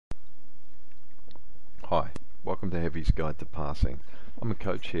Hi, welcome to Heavy's Guide to Passing. I'm a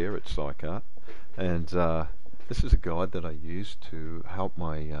coach here at Sykarts, and this is a guide that I use to help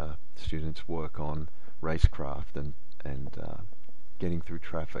my students work on racecraft and getting through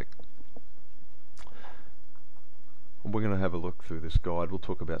traffic. We're going to have a look through this guide. We'll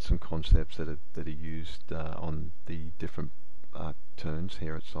talk about some concepts that are used on the different turns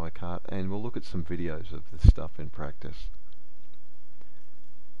here at Sykarts, and we'll look at some videos of this stuff in practice.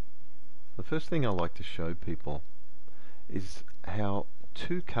 The first thing I like to show people is how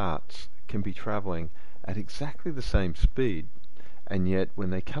two carts can be travelling at exactly the same speed, and yet when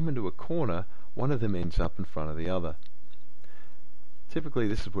they come into a corner, one of them ends up in front of the other. Typically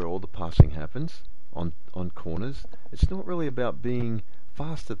this is where all the passing happens, on corners. It's not really about being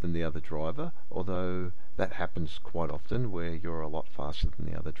faster than the other driver, although that happens quite often where you're a lot faster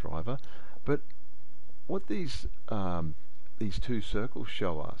than the other driver. But what these two circles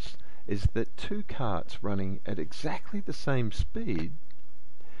show us is that two carts running at exactly the same speed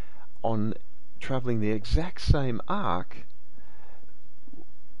on travelling the exact same arc,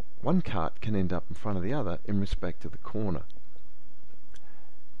 one cart can end up in front of the other in respect to the corner.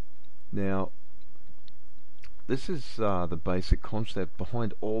 Now, this is the basic concept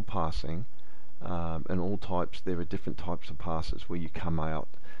behind all passing and all types. There are different types of passes where you come out,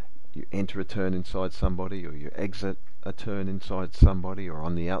 you enter a turn inside somebody, or you exit a turn inside somebody, or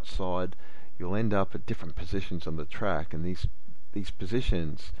on the outside. You'll end up at different positions on the track, and these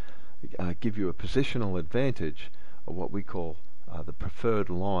positions give you a positional advantage of what we call the preferred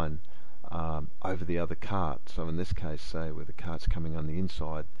line over the other cart. So in this case, say where the cart's coming on the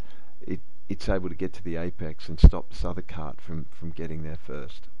inside, it's able to get to the apex and stop this other cart from getting there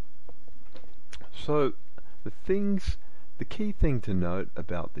first. So the key thing to note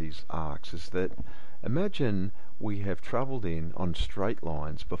about these arcs is that imagine we have travelled in on straight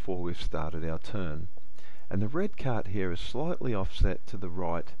lines before we've started our turn, and the red cart here is slightly offset to the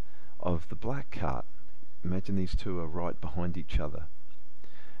right of the black cart. Imagine these two are right behind each other.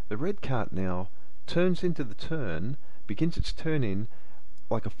 The red cart now turns into the turn, begins its turn in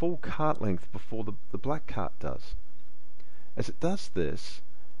like a full cart length before the black cart does. As it does this,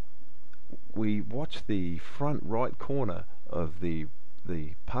 we watch the front right corner of the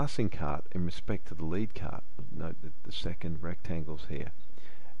passing cart in respect to the lead cart. Note that the second rectangle's here,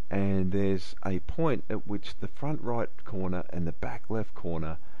 and there's a point at which the front right corner and the back left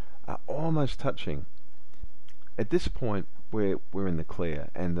corner are almost touching. At this point we're in the clear,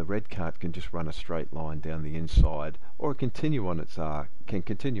 and the red cart can just run a straight line down the inside, or continue on its arc,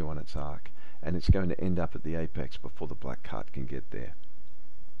 and it's going to end up at the apex before the black cart can get there.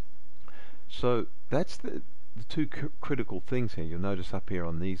 So that's the two critical things here. You'll notice up here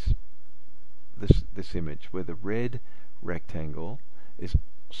on this image where the red rectangle is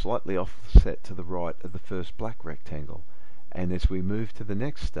slightly offset to the right of the first black rectangle, and as we move to the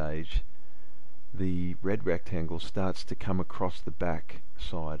next stage, the red rectangle starts to come across the back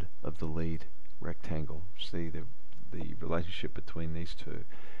side of the lead rectangle. See the relationship between these two.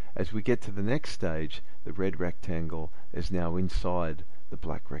 As we get to the next stage, the red rectangle is now inside the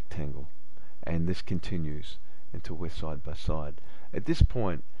black rectangle, and this continues until we're side by side. At this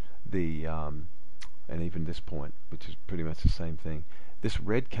point, and even this point, which is pretty much the same thing, this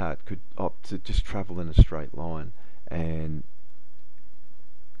red cart could opt to just travel in a straight line and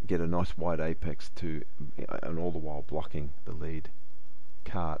get a nice wide apex and all the while blocking the lead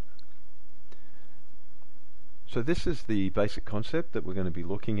cart. So this is the basic concept that we're going to be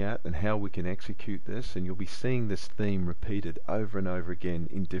looking at and how we can execute this, and you'll be seeing this theme repeated over and over again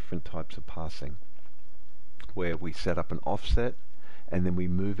in different types of passing, where we set up an offset and then we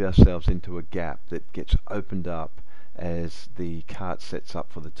move ourselves into a gap that gets opened up as the cart sets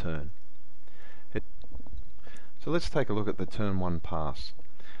up for the turn. So let's take a look at the turn one pass.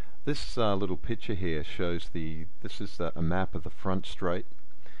 This little picture here shows this is a map of the front straight,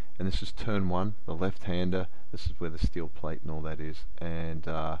 and this is turn one, the left-hander. This is where the steel plate and all that is, and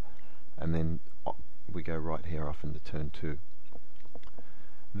then we go right here off into turn two.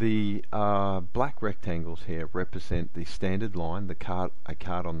 The black rectangles here represent the standard line, a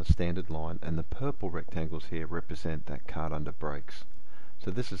cart on the standard line, and the purple rectangles here represent that cart under brakes. So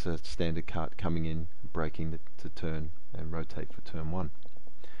this is a standard cart coming in, braking to turn and rotate for turn one.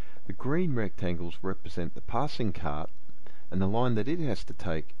 The green rectangles represent the passing cart and the line that it has to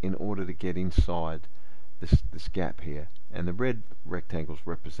take in order to get inside this gap here, and the red rectangles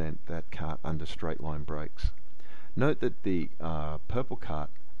represent that cart under straight line brakes. Note that the purple cart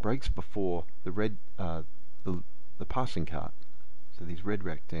brakes before the red the passing cart, so these red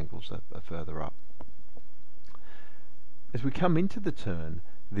rectangles are further up. As we come into the turn,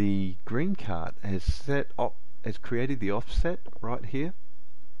 the green cart has created the offset right here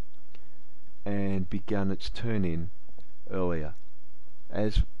and begun its turn in earlier.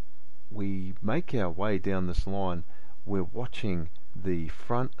 As we make our way down this line, we're watching the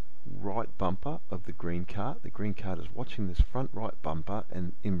front right bumper of the green cart. The green cart is watching this front right bumper,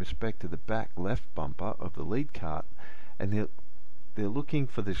 and in respect to the back left bumper of the lead cart, and they're looking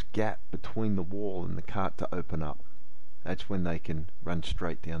for this gap between the wall and the cart to open up. That's when they can run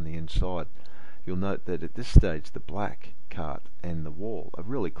straight down the inside. You'll note that at this stage the black cart and the wall are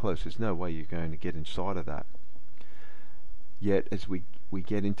really close. There's no way you're going to get inside of that. Yet as we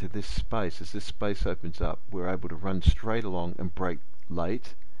get into this space, as this space opens up, we're able to run straight along and brake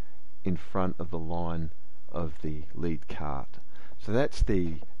late in front of the line of the lead cart. So that's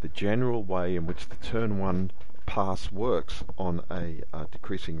the general way in which the turn 1 pass works on a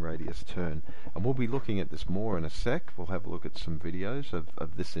decreasing radius turn. And we'll be looking at this more in a sec. We'll have a look at some videos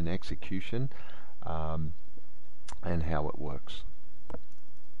of this in execution and how it works.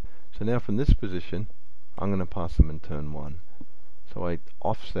 So now from this position, I'm going to pass them in turn 1. So I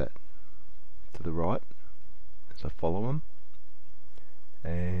offset to the right as I follow them,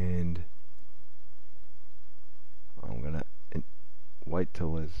 and I'm going to wait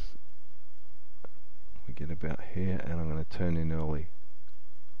till we get about here, and I'm going to turn in early.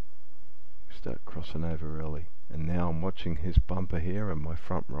 Start crossing over early, and now I'm watching his bumper here and my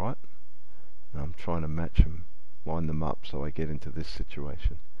front right, and I'm trying to match them, line them up so I get into this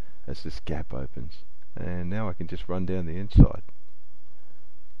situation as this gap opens, and now I can just run down the inside.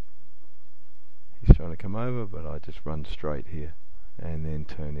 He's trying to come over, but I just run straight here and then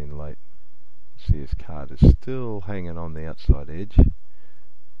turn in late. See, his cart is still hanging on the outside edge,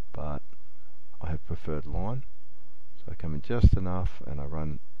 but I have preferred line, so I come in just enough and I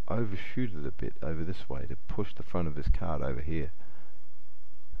overshoot it a bit over this way to push the front of his cart over here.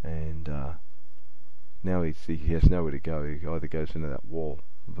 And now he has nowhere to go. He either goes into that wall,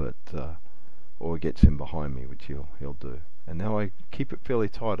 or gets in behind me, which he'll do. And now I keep it fairly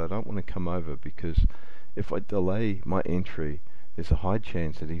tight. I don't want to come over, because if I delay my entry, there's a high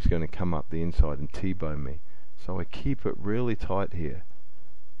chance that he's going to come up the inside and T-bone me. So I keep it really tight here.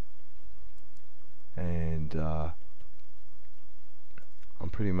 And I'm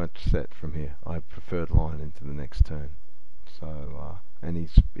pretty much set from here. I have preferred line into the next turn. So and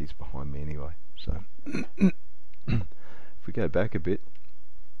he's behind me anyway. So if we go back a bit,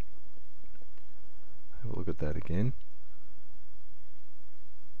 have a look at that again.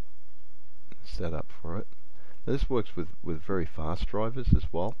 Set up for it. Now, this works with very fast drivers as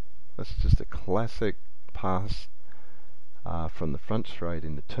well. That's just a classic pass from the front straight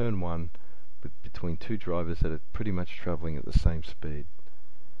into turn 1 between two drivers that are pretty much travelling at the same speed.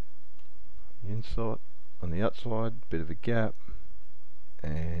 The inside, on the outside, bit of a gap,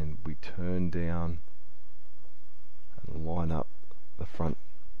 and we turn down and line up the front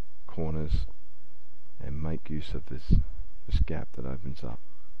corners and make use of this gap that opens up.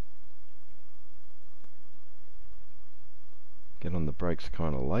 Get on the brakes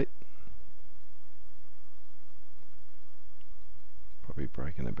kind of late. Probably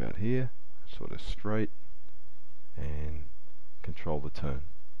braking about here, sort of straight, and control the turn.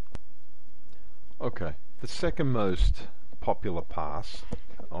 Okay, the second most popular pass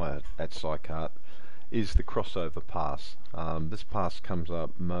at Sykart is the crossover pass. This pass comes up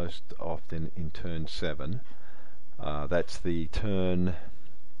most often in turn 7. That's the turn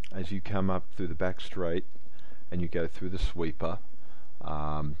as you come up through the back straight and you go through the sweeper.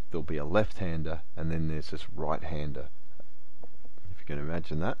 There'll be a left-hander, and then there's this right-hander. If you can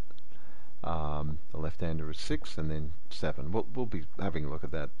imagine that. The left-hander is 6 and then 7. We'll be having a look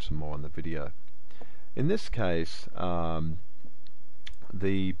at that some more in the video. In this case,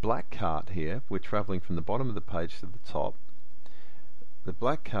 the black cart here, we're travelling from the bottom of the page to the top. The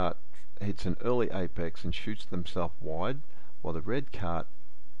black cart hits an early apex and shoots themselves wide, while the red cart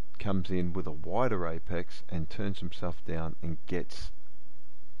comes in with a wider apex and turns himself down and gets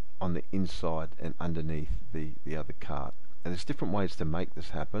on the inside and underneath the other cart. And there's different ways to make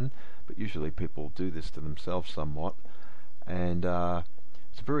this happen, but usually people do this to themselves somewhat. And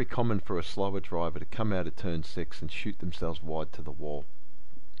it's very common for a slower driver to come out of turn 6 and shoot themselves wide to the wall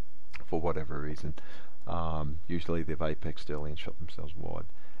for whatever reason. Usually they've apexed early and shot themselves wide.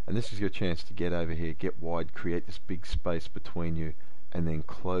 And this is your chance to get over here, get wide, create this big space between you, and then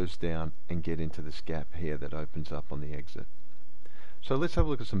close down and get into this gap here that opens up on the exit. So let's have a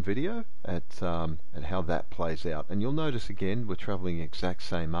look at some video at how that plays out. And you'll notice again we're travelling exact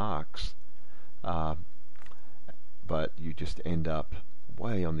same arcs, but you just end up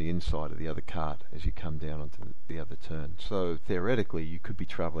way on the inside of the other kart as you come down onto the other turn. So theoretically you could be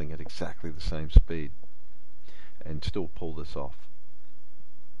travelling at exactly the same speed and still pull this off.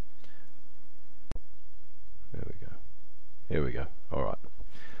 There we go. Here we go. Alright.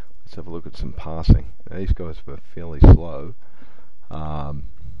 Let's have a look at some passing. Now, these guys were fairly slow.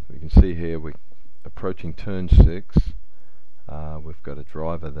 We can see here we're approaching turn 6. We've got a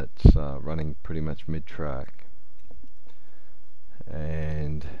driver that's running pretty much mid-track,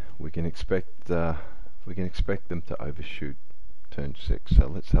 and we can expect them to overshoot turn 6. So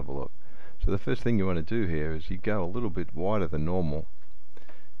let's have a look. So the first thing you want to do here is you go a little bit wider than normal.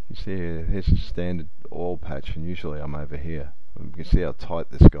 You see here, here's a standard oil patch, and usually I'm over here. And you can see how tight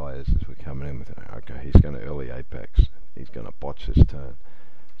this guy is as we're coming in with it. Okay, he's going to early apex. He's going to botch this turn.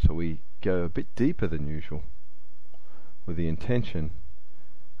 So we go a bit deeper than usual with the intention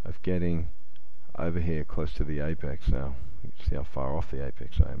of getting over here close to the apex. Now you can see how far off the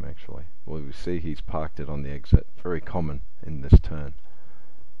apex I am actually. Well, we see he's parked it on the exit. Very common in this turn.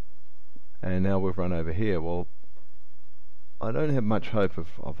 And now we've run over here. Well, I don't have much hope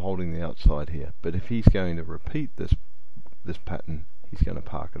of holding the outside here, but if he's going to repeat this pattern, he's going to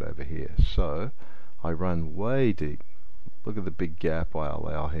park it over here. So I run way deep. Look at the big gap I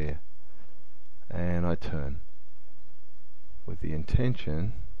allow here, and I turn with the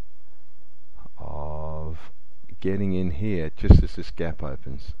intention of getting in here just as this gap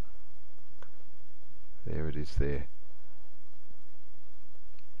opens. There it is there.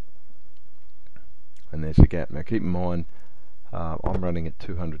 And there's the gap. Now keep in mind, I'm running at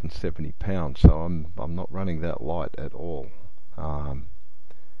 270 pounds, so I'm not running that light at all.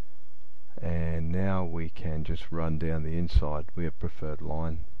 And now we can just run down the inside. We have preferred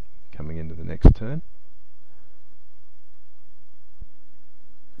line coming into the next turn.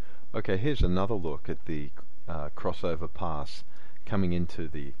 Okay, here's another look at the crossover pass coming into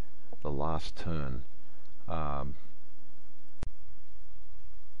the last turn. Okay,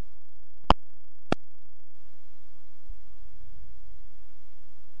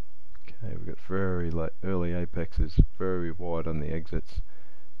 we've got very early apexes, very wide on the exits.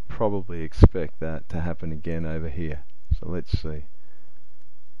 Probably expect that to happen again over here. So let's see.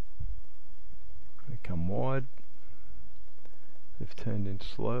 They come wide. They've turned in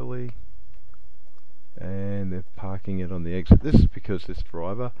slowly, and they're parking it on the exit. This is because this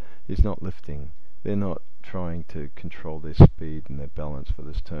driver is not lifting. They're not trying to control their speed and their balance for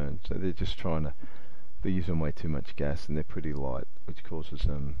this turn. So they're just they're using way too much gas, and they're pretty light, which causes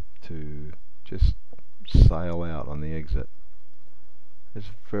them to just sail out on the exit. It's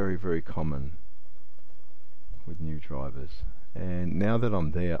very, very common with new drivers. And now that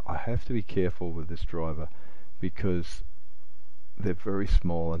I'm there, I have to be careful with this driver because they're very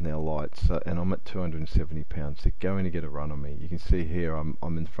small and they're light. So, and I'm at 270 pounds. They're going to get a run on me. You can see here I'm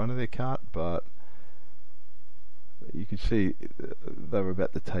in front of their kart, but you can see they were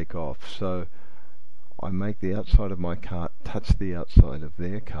about to take off. So I make the outside of my kart touch the outside of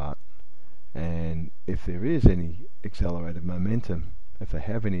their kart, and if there is any accelerated momentum, if they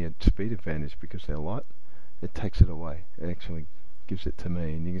have any speed advantage because they're light, it takes it away. It actually gives it to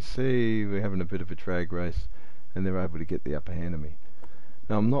me, and you can see we're having a bit of a drag race, and they're able to get the upper hand of me.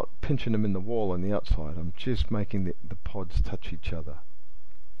 Now I'm not pinching them in the wall on the outside, I'm just making the pods touch each other.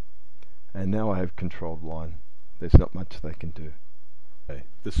 And now I have controlled line. There's not much they can do. Okay,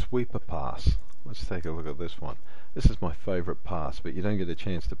 the sweeper pass. Let's take a look at this one. This is my favourite pass, but you don't get a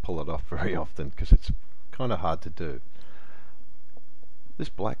chance to pull it off very often because it's kind of hard to do. This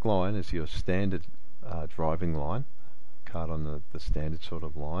black line is your standard driving line, kart on the standard sort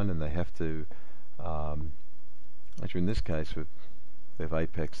of line, and they have to, actually in this case they've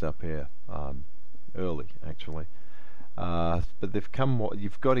apexed up here early actually, but they've come.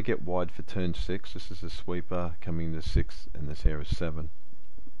 You've got to get wide for turn 6. This is a sweeper coming to 6, and this here is 7.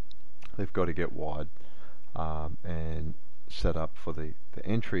 They've got to get wide and set up for the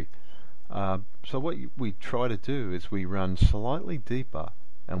entry. So what we try to do is we run slightly deeper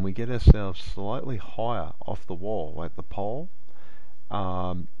and we get ourselves slightly higher off the wall, like the pole,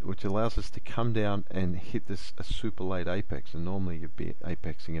 which allows us to come down and hit a super late apex. And normally you'd be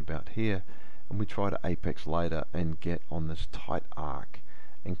apexing about here, and we try to apex later and get on this tight arc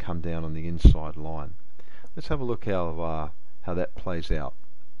and come down on the inside line. Let's have a look how that plays out.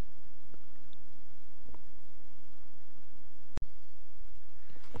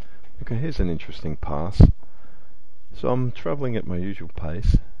 Okay, here's an interesting pass. So I'm travelling at my usual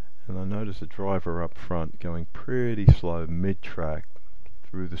pace, and I notice a driver up front going pretty slow mid-track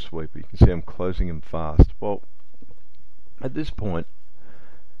through the sweeper. You can see I'm closing him fast. Well, at this point,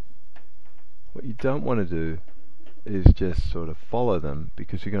 what you don't want to do is just sort of follow them,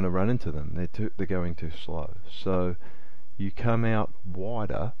 because you're going to run into them. They're going too slow. So you come out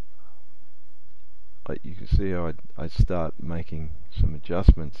wider. You can see how I start making some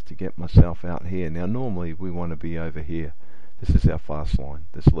adjustments to get myself out here. Now normally we want to be over here. This is our fast line.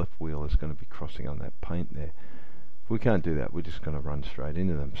 This left wheel is going to be crossing on that paint there. We can't do that. We're just going to run straight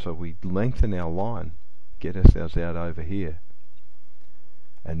into them. So we lengthen our line, get ourselves out over here,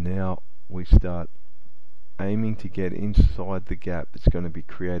 and now we start aiming to get inside the gap that's going to be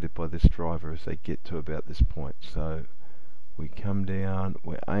created by this driver as they get to about this point. So we come down,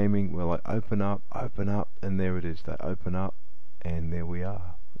 we're aiming, we're like open up, and there it is. They open up, and there we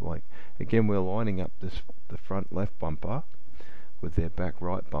are. Like again, we're lining up the front left bumper with their back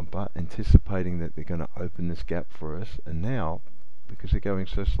right bumper, anticipating that they're going to open this gap for us. And now, because they're going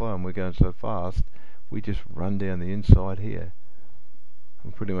so slow and we're going so fast, we just run down the inside here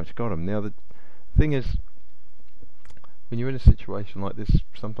and pretty much got them. Now the thing is, when you're in a situation like this,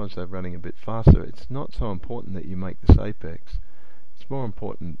 sometimes they're running a bit faster. It's not so important that you make this apex. It's more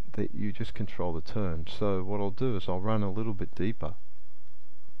important that you just control the turn. So what I'll do is I'll run a little bit deeper,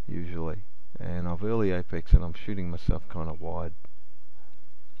 usually, and I've early apex and I'm shooting myself kind of wide,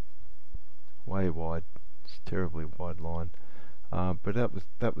 way wide. It's a terribly wide line, but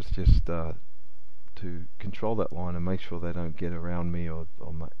that was just to control that line and make sure they don't get around me or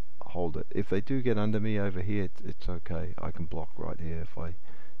hold it. If they do get under me over here, it's okay. I can block right here. If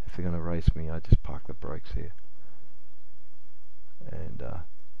they're going to race me, I just park the brakes here. And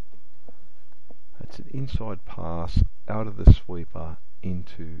it's an inside pass out of the sweeper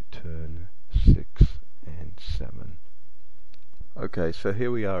into turn 6 and 7. Okay, so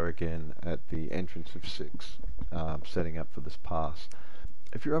here we are again at the entrance of 6, setting up for this pass.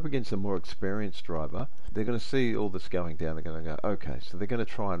 If you're up against a more experienced driver, they're going to see all this going down. They're going to go, okay, so they're going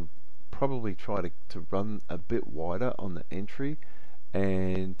to probably try to run a bit wider on the entry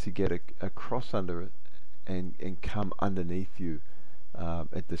and to get a cross under it and come underneath you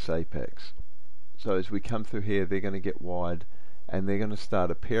at this apex. So as we come through here, they're going to get wide and they're going to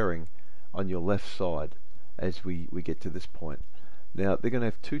start appearing on your left side as we get to this point. Now they're going to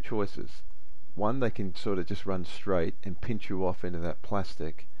have two choices. One, they can sort of just run straight and pinch you off into that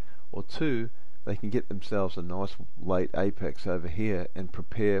plastic, or two, they can get themselves a nice late apex over here and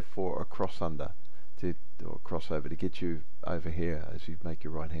prepare for a cross under or crossover to get you over here as you make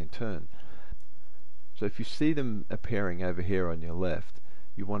your right hand turn. So if you see them appearing over here on your left,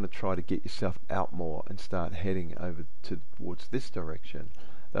 you want to try to get yourself out more and start heading over towards this direction.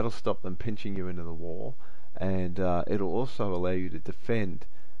 That'll stop them pinching you into the wall, and it'll also allow you to defend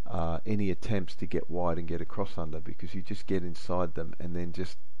any attempts to get wide and get a cross under, because you just get inside them and then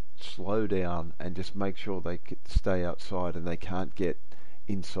just slow down and just make sure they stay outside and they can't get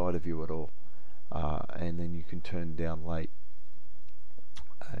inside of you at all, and then you can turn down late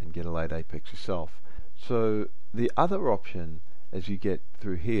and get a late apex yourself. So the other option as you get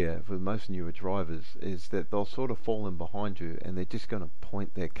through here for most newer drivers is that they'll sort of fall in behind you and they're just going to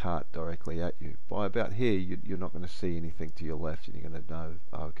point their cart directly at you. By about here you're not going to see anything to your left, and you're going to know,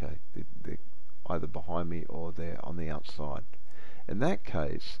 okay, they're either behind me or they're on the outside. In that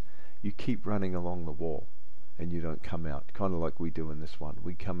case, you keep running along the wall and you don't come out, kind of like we do in this one.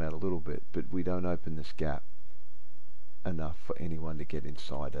 We come out a little bit, but we don't open this gap enough for anyone to get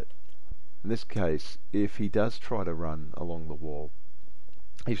inside it. In this case, if he does try to run along the wall,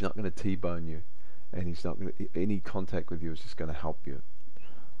 he's not going to T-bone you, and he's not going to, any contact with you is just going to help you.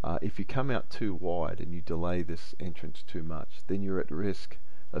 If you come out too wide and you delay this entrance too much, then you're at risk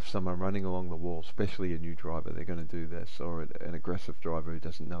of someone running along the wall, especially a new driver. They're going to do this, or an aggressive driver who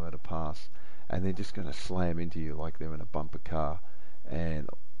doesn't know how to pass, and they're just going to slam into you like they're in a bumper car and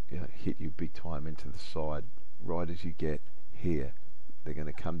hit you big time into the side right as you get here. They're going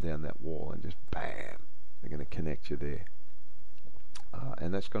to come down that wall and just bam, they're going to connect you there,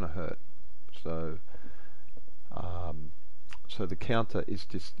 and that's going to hurt. So so the counter is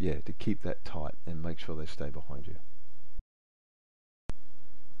just to keep that tight and make sure they stay behind you.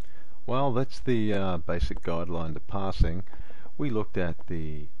 Well, that's the basic guideline to passing. We looked at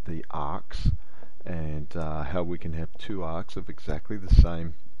the arcs and how we can have two arcs of exactly the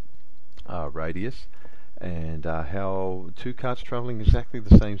same radius, and how two carts travelling exactly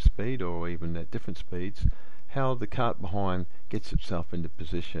the same speed or even at different speeds, how the cart behind gets itself into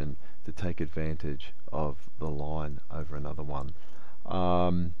position to take advantage of the line over another one.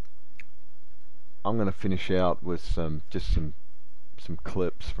 I'm going to finish out with some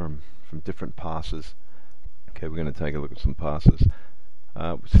clips from different passes. Okay, we're going to take a look at some passes.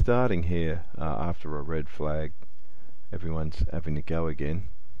 Starting here after a red flag, everyone's having to go again,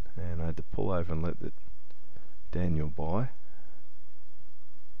 and I had to pull over and let it Daniel by.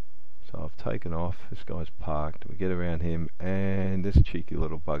 So I've taken off, this guy's parked, we get around him, and this cheeky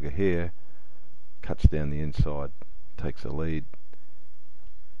little bugger here cuts down the inside, takes the lead.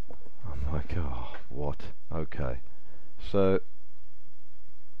 I'm like, oh, what? Okay. So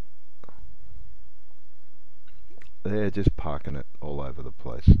they're just parking it all over the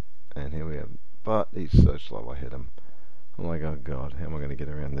place, and here we have, but he's so slow I hit him. I'm like, oh god, how am I going to get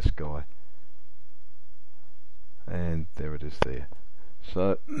around this guy? And there it is there.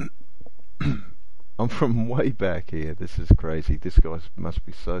 So I'm from way back here. This is crazy. This guy must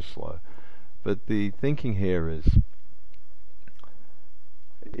be so slow. But the thinking here is,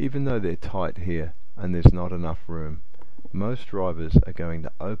 even though they're tight here and there's not enough room, most drivers are going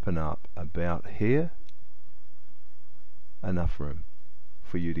to open up about here, enough room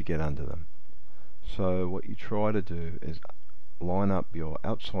for you to get under them. So what you try to do is line up your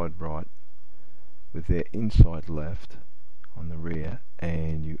outside right with their inside left on the rear,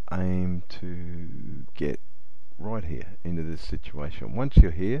 and you aim to get right here into this situation. Once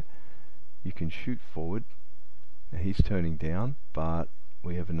you're here, you can shoot forward. Now he's turning down, but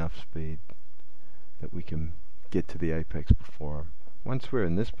we have enough speed that we can get to the apex before him. Once we're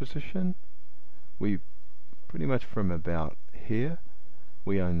in this position, we pretty much from about here,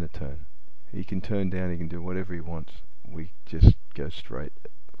 we own the turn. He can turn down, he can do whatever he wants. We just go straight,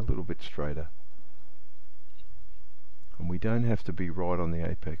 a little bit straighter. And we don't have to be right on the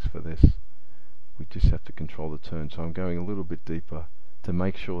apex for this. We just have to control the turn. So I'm going a little bit deeper to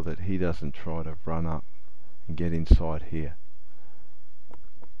make sure that he doesn't try to run up and get inside here.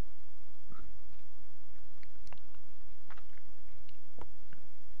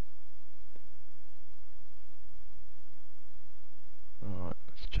 Alright,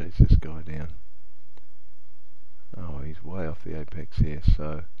 let's chase this guy down. Oh, he's way off the apex here,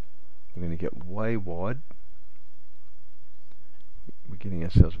 so we're going to get way wide. We're getting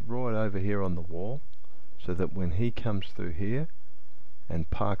ourselves right over here on the wall, so that when he comes through here and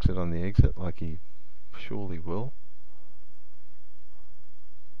parks it on the exit, like he surely will.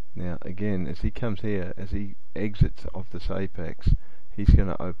 Now again, as he comes here, as he exits off this apex, he's going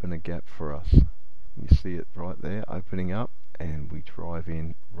to open a gap for us. You see it right there, opening up, and we drive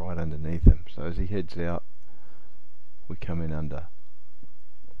in right underneath him. So as he heads out, we come in under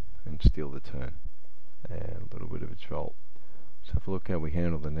and steal the turn. And a little bit of a jolt. Let's have a look how we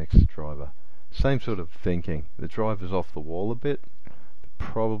handle the next driver. Same sort of thinking. The driver's off the wall a bit. They're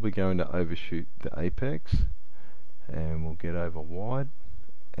probably going to overshoot the apex, and we'll get over wide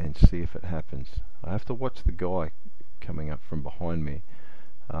and see if it happens. I have to watch the guy coming up from behind me.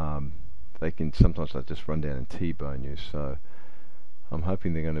 They can sometimes just run down and T-bone you, so I'm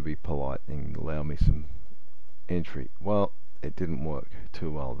hoping they're going to be polite and allow me some entry. Well, it didn't work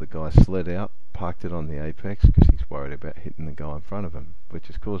too well. The guy slid out, parked it on the apex because he's worried about hitting the guy in front of him, which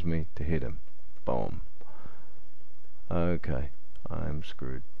has caused me to hit him. Boom. Okay, I'm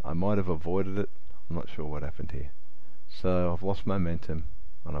screwed. I might have avoided it. I'm not sure what happened here. So I've lost momentum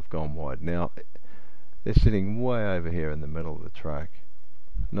and I've gone wide. Now they're sitting way over here in the middle of the track.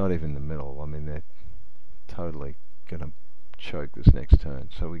 Not even the middle. I mean, they're totally going to choke this next turn.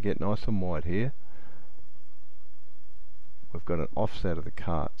 So we get nice and wide here. We've got an offset of the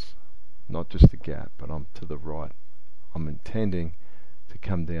carts, not just the gap, but I'm to the right. I'm intending to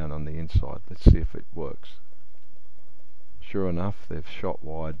come down on the inside. Let's see if it works. Sure enough, they've shot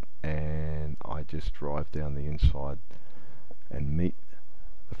wide, and I just drive down the inside and meet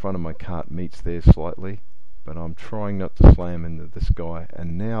the front of my cart meets theirs slightly, but I'm trying not to slam into this guy.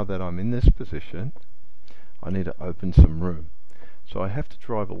 And now that I'm in this position, I need to open some room. So I have to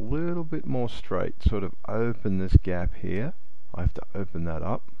drive a little bit more straight, sort of open this gap here. I have to open that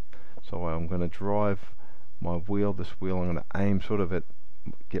up. So I'm going to drive my wheel, this wheel, I'm going to aim sort of at,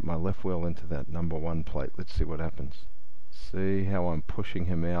 get my left wheel into that number one plate. Let's see what happens. See how I'm pushing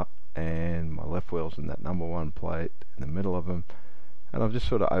him out, and my left wheel's in that number one plate in the middle of him, and I've just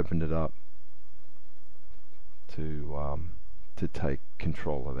sort of opened it up to take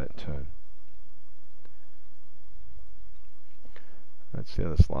control of that turn. Let's see how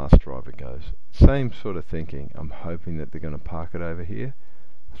this last driver goes. Same sort of thinking. I'm hoping that they're going to park it over here.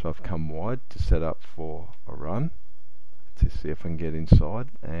 So I've come wide to set up for a run to see if I can get inside,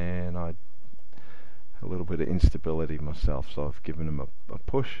 and I a little bit of instability myself, so I've given him a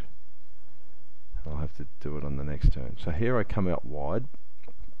push. I'll have to do it on the next turn. So here I come out wide,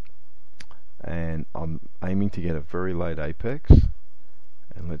 and I'm aiming to get a very late apex,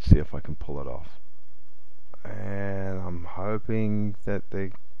 and let's see if I can pull it off. And I'm hoping that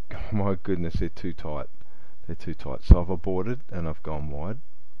they, oh my goodness, they're too tight. They're too tight. So I've aborted and I've gone wide.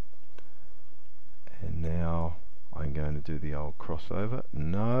 And now I'm going to do the old crossover.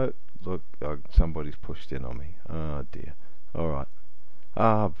 No, look, somebody's pushed in on me. Oh dear. Alright.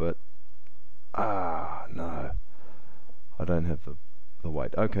 No. I don't have the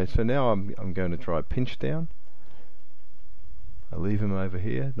weight. Okay, so now I'm going to try a pinch down. I leave him over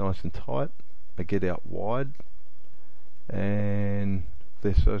here, nice and tight. I get out wide, and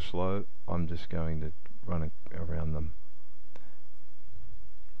they're so slow, I'm just going to run around them.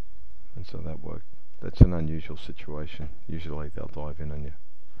 And so that worked. That's an unusual situation. Usually they'll dive in on you.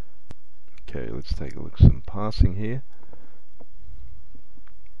 Okay, let's take a look at some passing here.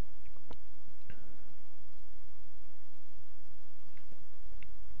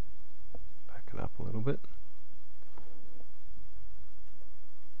 Back it up a little bit.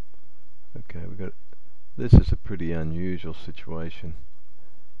 Okay, this is a pretty unusual situation.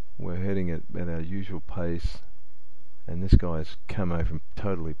 We're heading at our usual pace, and this guy's come over and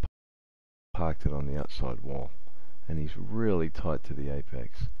totally parked it on the outside wall, and he's really tight to the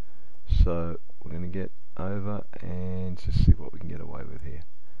apex. So we're going to get over and just see what we can get away with here.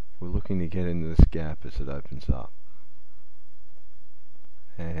 We're looking to get into this gap as it opens up,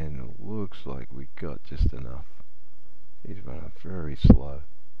 and it looks like we got just enough. He's running very slow.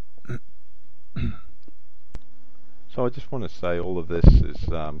 So I just want to say all of this is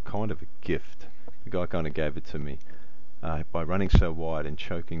kind of a gift. The guy kind of gave it to me by running so wide and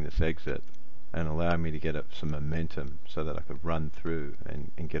choking this exit and allowing me to get some momentum so that I could run through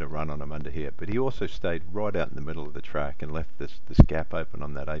and get a run on him under here. But he also stayed right out in the middle of the track and left this gap open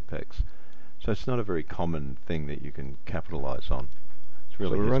on that apex. So it's not a very common thing that you can capitalize on. It's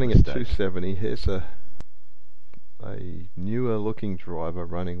really so we're running at 270. Here's a newer looking driver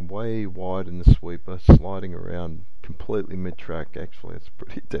running way wide in the sweeper, sliding around completely mid-track. Actually, it's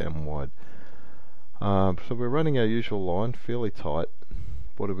pretty damn wide. So we're running our usual line, fairly tight.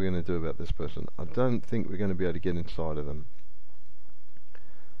 What are we going to do about this person? I don't think we're going to be able to get inside of them.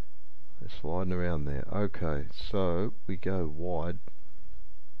 They're sliding around there. Okay, so we go wide.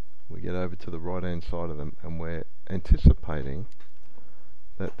 We get over to the right hand side of them, and we're anticipating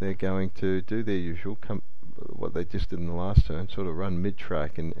that they're going to do their usual, what they just did in the last turn, sort of run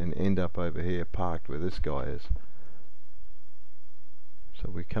mid-track and end up over here parked where this guy is. So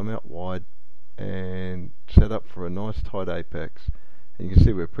we come out wide and set up for a nice tight apex, and you can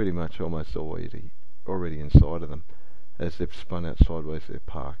see we're pretty much almost already inside of them. As they've spun out sideways, they're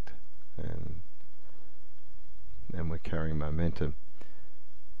parked, and we're carrying momentum.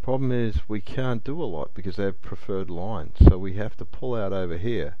 Problem is we can't do a lot because they have preferred lines, so we have to pull out over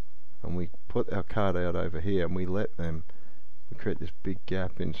here, and we put our cart out over here, and we create this big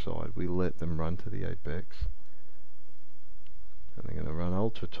gap inside. We let them run to the apex, and they're going to run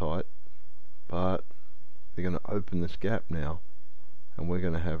ultra tight, but they're going to open this gap now, and we're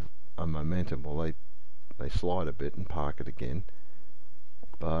going to have a momentum. Well, they slide a bit and park it again,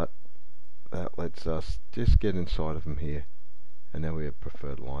 but that lets us just get inside of them here, and now we have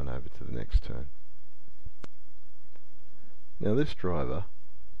preferred line over to the next turn. Now this driver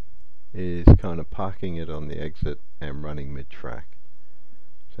is kind of parking it on the exit and running mid-track.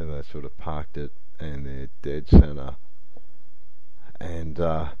 So they sort of parked it and they're dead center, and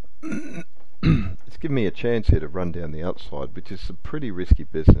it's given me a chance here to run down the outside, which is a pretty risky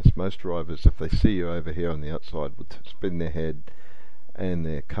business. Most drivers, if they see you over here on the outside, will spin their head, and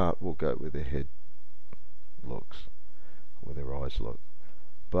their cart will go where their head looks, where their eyes look.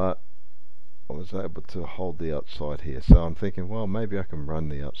 But I was able to hold the outside here, so I'm thinking, well, maybe I can run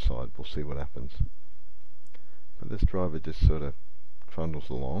the outside. We'll see what happens. But this driver just sort of trundles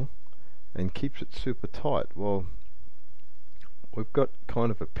along and keeps it super tight. Well, we've got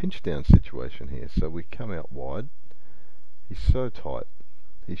kind of a pinch down situation here, so we come out wide. He's so tight,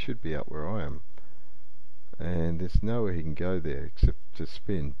 he should be out where I am, and there's nowhere he can go there except to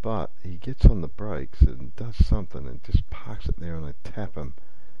spin. But he gets on the brakes and does something and just parks it there, and I tap him.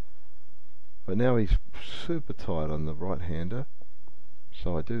 But now he's super tight on the right hander,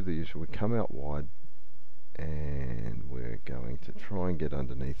 so I do the usual. We come out wide, and we're going to try and get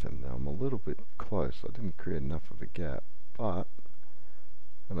underneath him. Now I'm a little bit close. I didn't create enough of a gap,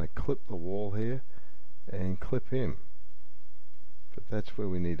 and I clip the wall here and clip him. But that's where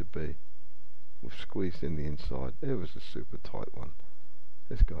we need to be. We've squeezed in the inside. It was a super tight one.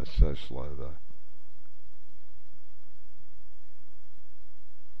 This guy's so slow though.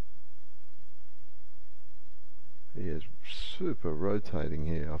 He is super rotating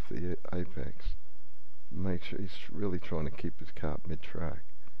here off the apex. Make sure he's really trying to keep his cart mid-track.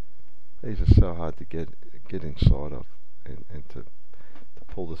 These are so hard to get inside of and to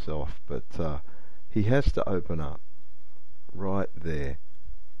pull this off, but he has to open up right there,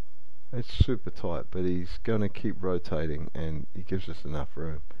 It's super tight, but he's going to keep rotating, and he gives us enough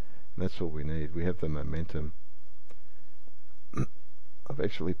room. And that's all we need. We have the momentum. I've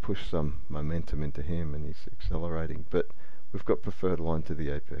actually pushed some momentum into him, and he's accelerating, but we've got preferred line to the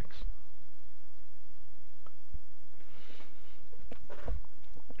apex.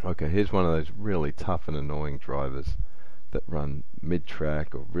 Okay, here's one of those really tough and annoying drivers that run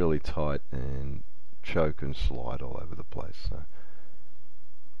mid-track or really tight and choke and slide all over the place. So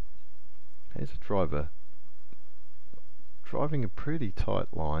here's a driver driving a pretty tight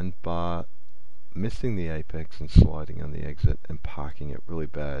line, but missing the apex and sliding on the exit and parking it really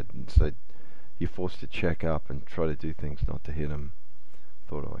bad. And so you're forced to check up and try to do things not to hit him.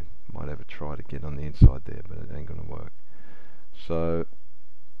 Thought I might have a try to get on the inside there, but it ain't going to work. So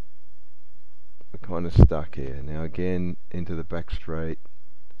we're kind of stuck here. Now again, into the back straight.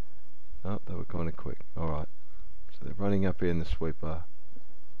 Oh, they were kind of quick. Alright. So they're running up here in the sweeper.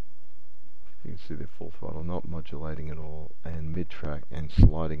 You can see they're full throttle, not modulating at all, and mid-track and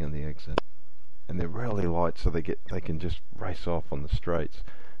sliding on the exit. And they're really light, so they can just race off on the straights.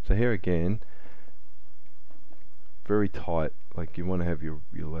 So here again, very tight. Like you want to have your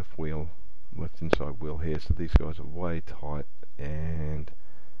left inside wheel here. So these guys are way tight and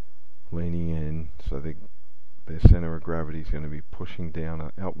leaning in. So their center of gravity is going to be pushing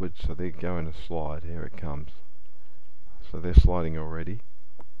down outwards. So they're going to slide. Here it comes. So they're sliding already.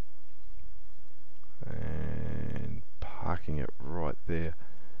 And parking it right there,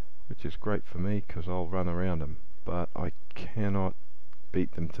 which is great for me because I'll run around them, but I cannot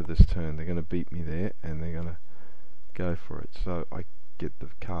beat them to this turn. They're going to beat me there, and they're going to go for it. So I get the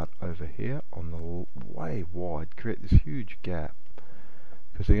kart over here on the way wide, create this huge gap,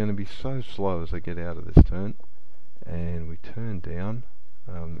 because they're going to be so slow as I get out of this turn, and we turn down.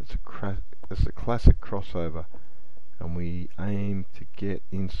 It's a classic crossover, and we aim to get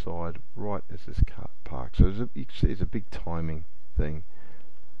inside right as this kart parks. So you can see it's a big timing thing.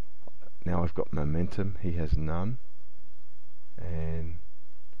 Now I've got momentum, he has none, and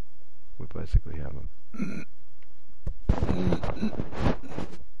we basically have him.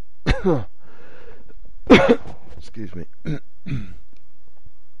 Excuse me.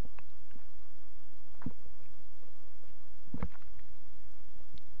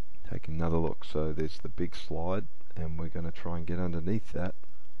 Take another look. So there's the big slide, and we're going to try and get underneath that.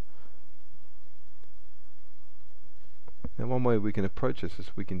 Now one way we can approach this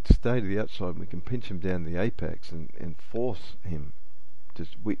is we can stay to the outside and we can pinch him down the apex and force him.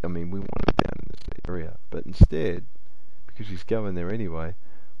 We want him down in this area, but instead, because he's going there anyway,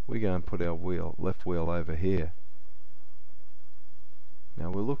 we go and put our left wheel over here. Now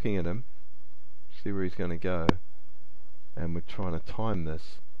we're looking at him, see where he's going to go, and we're trying to time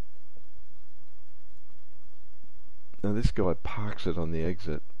this. Now this guy parks it on the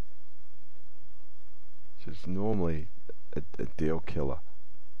exit, which is normally a deal killer.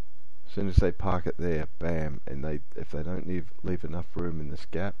 As soon as they park it there, bam, and if they don't leave enough room in this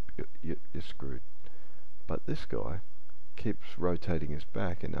gap, you're screwed. But this guy keeps rotating his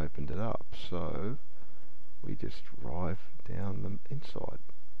back and opened it up, so we just drive down the inside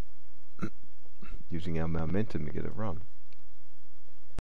using our momentum to get a run.